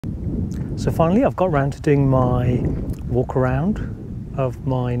So finally I've got around to doing my walk around of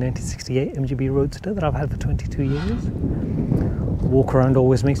my 1968 MGB Roadster that I've had for 22 years. Walk around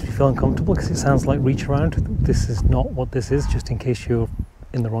always makes me feel uncomfortable because it sounds like reach around. This is not what this is, just in case you're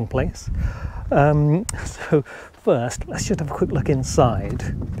in the wrong place. So first, let's just have a quick look inside,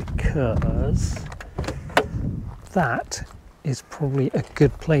 because that is probably a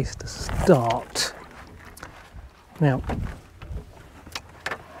good place to start. Now,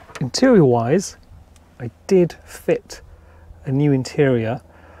 interior wise, I did fit a new interior,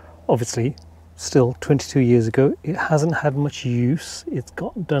 obviously still 22 years ago. It hasn't had much use. It's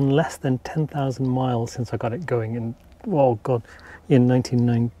got done less than 10,000 miles since I got it going in, oh god, in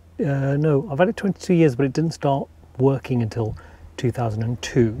 1990. No, I've had it 22 years, but it didn't start working until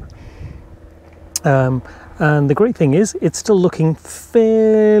 2002. And the great thing is, it's still looking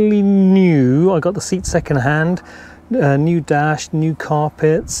fairly new. I got the seat second hand, new dash, new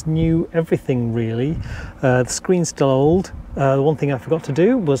carpets, new everything really. The screen's still old. The one thing I forgot to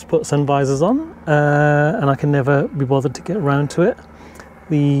do was put sun visors on, and I can never be bothered to get around to it.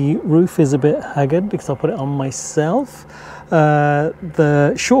 The roof is a bit haggard because I put it on myself.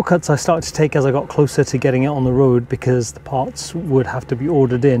 The shortcuts I started to take as I got closer to getting it on the road because the parts would have to be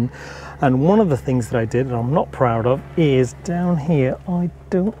ordered in. And one of the things that I did, and I'm not proud of, is down here, I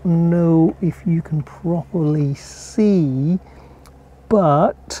don't know if you can properly see,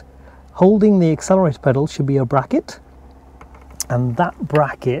 but holding the accelerator pedal should be a bracket, and that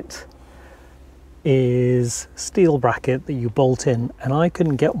bracket is steel bracket that you bolt in, and I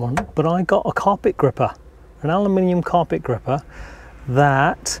couldn't get one, but I got a carpet gripper, an aluminium carpet gripper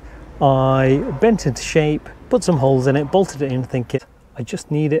that I bent into shape, put some holes in it, bolted it in, thinking I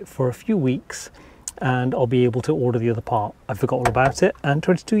just need it for a few weeks and I'll be able to order the other part. I forgot all about it, and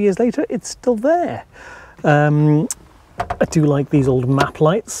 22 years later it's still there. I do like these old map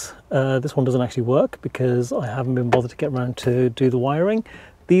lights. This one doesn't actually work because I haven't been bothered to get around to do the wiring.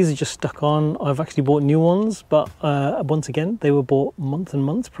 These are just stuck on. I've actually bought new ones, but once again, they were bought months and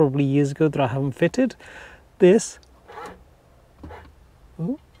months, probably years ago, that I haven't fitted. This,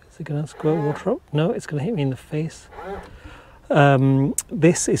 oh, is it gonna squirt water up? No, it's gonna hit me in the face.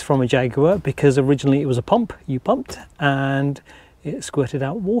 This is from a Jaguar because originally it was a pump, you pumped and it squirted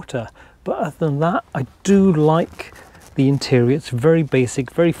out water. But other than that, I do like the interior. It's very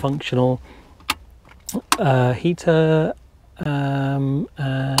basic, very functional. Heater,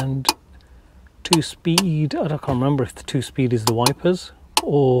 and 2-speed. I can't remember if the 2-speed is the wipers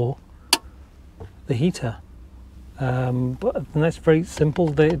or the heater, but that's very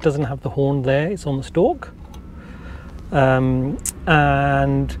simple. It doesn't have the horn there, it's on the stalk, and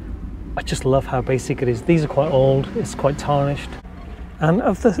I just love how basic it is. These are quite old, it's quite tarnished. And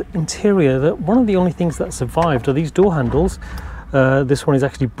of the interior, one of the only things that survived are these door handles. This one is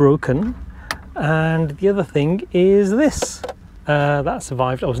actually broken. And the other thing is this, that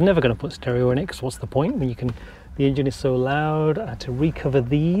survived. I was never going to put stereo in it because what's the point when the engine is so loud. I had to recover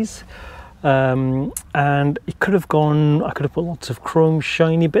these, and it could have gone, I could have put lots of chrome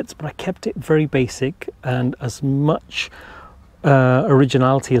shiny bits, but I kept it very basic and as much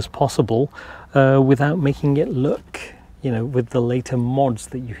originality as possible without making it look, you know, with the later mods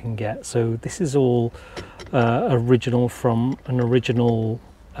that you can get. So this is all original from an original.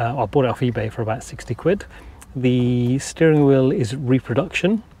 I bought it off eBay for about 60 quid. The steering wheel is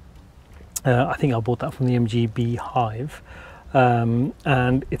reproduction. I think I bought that from the MGB Hive,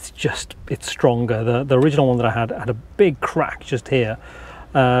 and it's stronger. The original one that I had a big crack just here,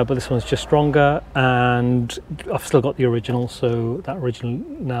 but this one's just stronger, and I've still got the original, so that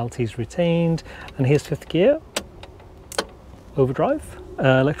originality is retained. And here's fifth gear, overdrive,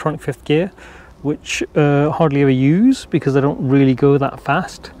 electronic fifth gear, which hardly ever use because they don't really go that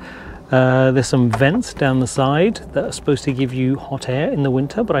fast. There's some vents down the side that are supposed to give you hot air in the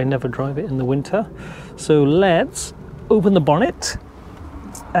winter, but I never drive it in the winter. So let's open the bonnet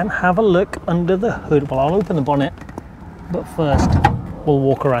and have a look under the hood. Well, I'll open the bonnet, but first we'll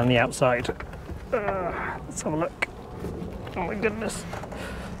walk around the outside. Let's have a look. Oh my goodness.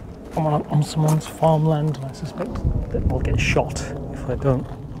 I'm on someone's farmland, and I suspect that we'll get shot if I don't.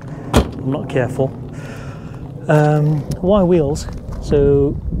 I'm not careful. Wire wheels.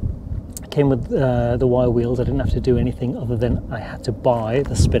 So I came with the wire wheels. I didn't have to do anything other than I had to buy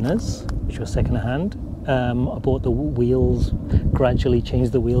the spinners, which were second hand. I bought the wheels, gradually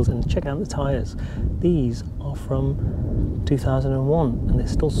changed the wheels, and check out the tires. These are from 2001 and they're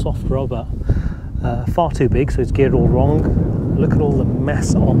still soft rubber. Far too big, so it's geared all wrong. Look at all the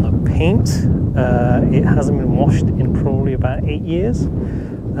mess on the paint. It hasn't been washed in probably about 8 years.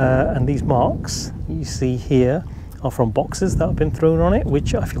 And these marks you see here are from boxes that have been thrown on it,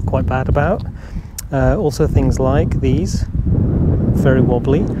 which I feel quite bad about. Also things like these, very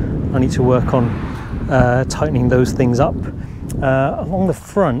wobbly. I need to work on tightening those things up. Along the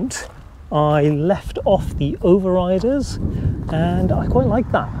front, I left off the overriders, and I quite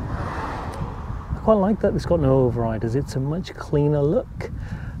like that. I quite like that it's got no overriders. It's a much cleaner look.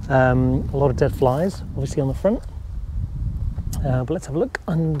 A lot of dead flies, obviously, on the front. But let's have a look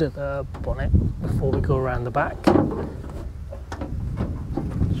under the bonnet before we go around the back.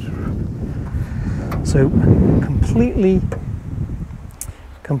 So completely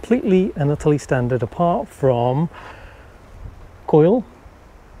and utterly standard, apart from coil.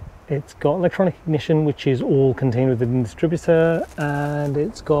 It's got electronic ignition, which is all contained within the distributor, and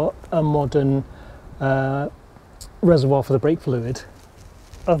it's got a modern reservoir for the brake fluid.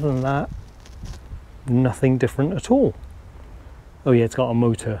 Other than that, nothing different at all. Oh yeah, it's got a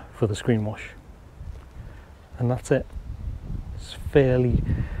motor for the screen wash, and that's it. It's fairly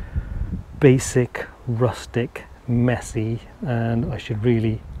basic, rustic, messy, and I should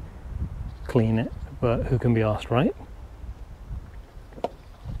really clean it, but who can be asked, right?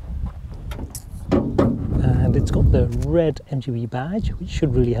 And it's got the red MGB badge, which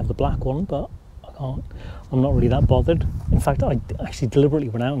should really have the black one, but I can't. I'm not really that bothered. In fact, I actually deliberately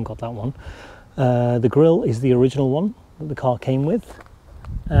went out and got that one. The grille is the original one that the car came with,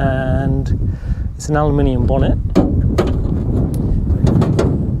 and it's an aluminium bonnet.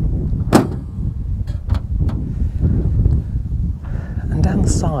 And down the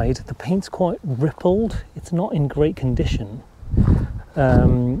side, the paint's quite rippled. It's not in great condition.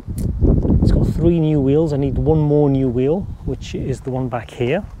 It's got 3 new wheels. I need 1 more new wheel, which is the one back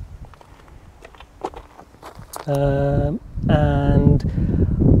here. And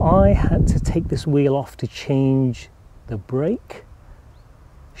I had to take this wheel off to change the brake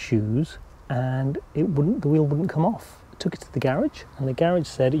shoes, and the wheel wouldn't come off. I took it to the garage, and the garage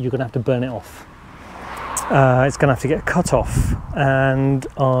said you're going to have to burn it off. It's going to have to get cut off, and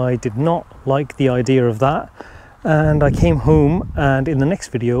I did not like the idea of that. And I came home, and in the next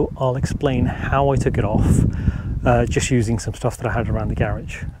video I'll explain how I took it off, just using some stuff that I had around the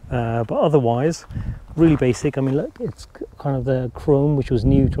garage. But otherwise, really basic. I mean, look, it's kind of the chrome, which was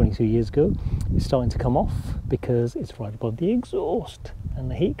new 22 years ago. It's starting to come off because it's right above the exhaust,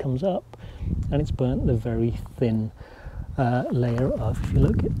 and the heat comes up and it's burnt the very thin layer of, if you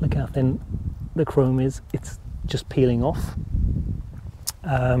look how thin the chrome is, it's just peeling off.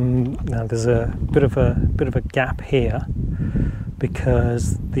 Now there's a bit of a gap here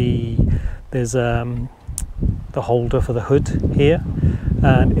because there's the holder for the hood here,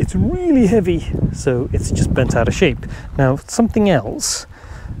 and it's really heavy, so it's just bent out of shape. Now, something else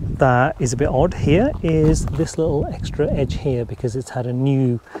that is a bit odd here is this little extra edge here, because it's had a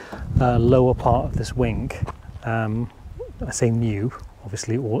new lower part of this wing. I say new,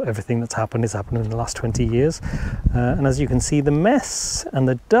 obviously everything that's happened has happened in the last 20 years. And as you can see, the mess and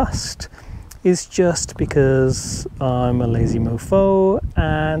the dust is just because I'm a lazy mofo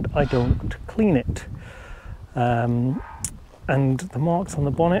and I don't clean it. And the marks on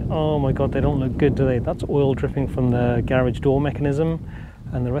the bonnet, oh my god, they don't look good, do they? That's oil dripping from the garage door mechanism,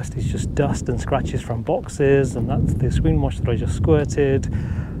 and the rest is just dust and scratches from boxes, and that's the screen wash that I just squirted.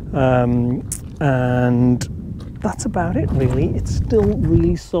 And that's about it, really. It's still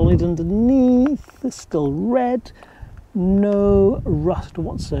really solid underneath. It's still red. No rust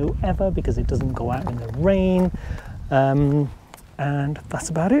whatsoever because it doesn't go out in the rain. And that's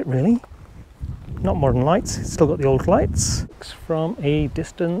about it, really. Not modern lights. It's still got the old lights. From a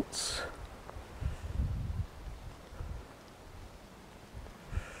distance.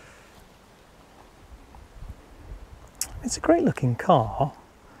 It's a great looking car.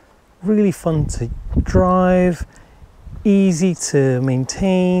 Really fun to drive, easy to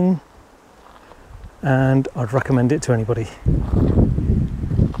maintain, and I'd recommend it to anybody.